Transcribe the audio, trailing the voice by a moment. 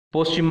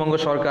পশ্চিমবঙ্গ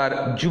সরকার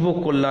যুব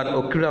কল্যাণ ও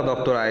ক্রীড়া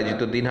দপ্তর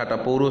আয়োজিত দিনহাটা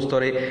পৌর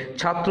স্তরে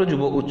ছাত্র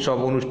যুব উৎসব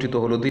অনুষ্ঠিত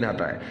হলো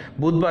দিনহাটায়।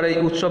 বুধবার এই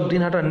উৎসব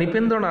দিনহাটার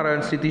নৃপেন্দ্র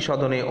নারায়ণ স্মৃতি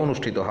সদনে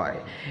অনুষ্ঠিত হয়।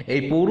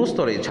 এই পৌর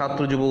স্তরে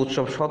ছাত্র যুব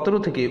উৎসব 17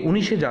 থেকে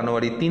 19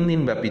 জানুয়ারি 3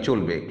 দিন ব্যাপী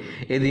চলবে।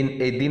 এদিন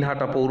এই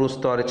দিনহাটা পৌর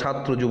স্তরে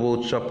ছাত্র যুব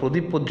উৎসব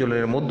প্রদীপ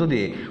প্রজ্বলনের মধ্য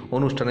দিয়ে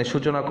অনুষ্ঠানের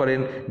সূচনা করেন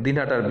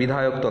দিনহাটার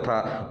বিধায়ক তথা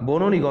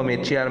বন নিগমের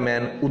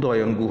চেয়ারম্যান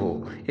উদয়ন গুহ।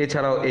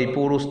 এছাড়াও এই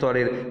পৌর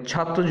স্তরের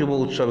ছাত্র যুব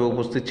উৎসবে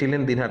উপস্থিত ছিলেন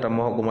দিনহাটা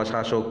মহকুমা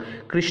শাসক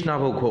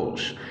কৃষ্ণাভ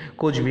ঘোষ,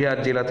 কোচবিহার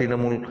জেলা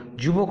তৃণমূল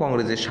যুব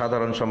কংগ্রেসের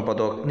সাধারণ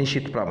সম্পাদক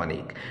নিশীথ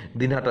প্রামাণিক,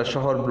 দিনহাটা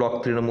শহর ব্লক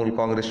তৃণমূল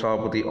কংগ্রেস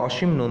সভাপতি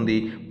অসীম নন্দী,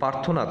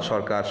 পার্থনাথ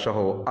সরকার সহ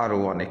আরও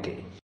অনেকে।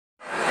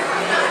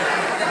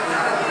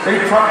 এই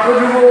ছাত্র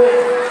যুব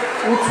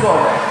উৎসব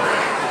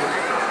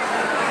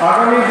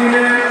আগামী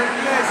দিনে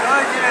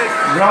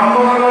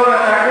গ্রামবাংলার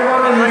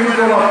একেবারে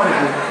নিচুতলার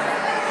থেকে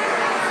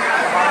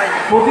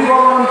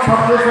প্রতিভাবান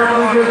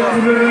ছাত্রছাত্রীদের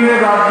তুলে নিয়ে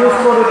রাজ্য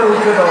স্তরে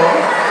পৌঁছে দেওয়া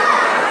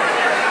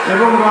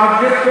এবং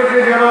রাজ্যের থেকে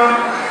যারা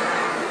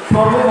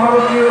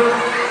সর্বভারতীয়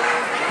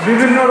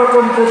বিভিন্ন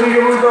রকম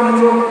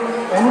প্রতিযোগিতামূলক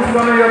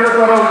অনুষ্ঠানে যাতে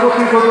তারা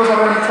উপস্থিত হতে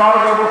পারেন তার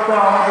ব্যবস্থা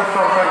আমাদের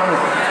সরকার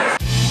করেছে।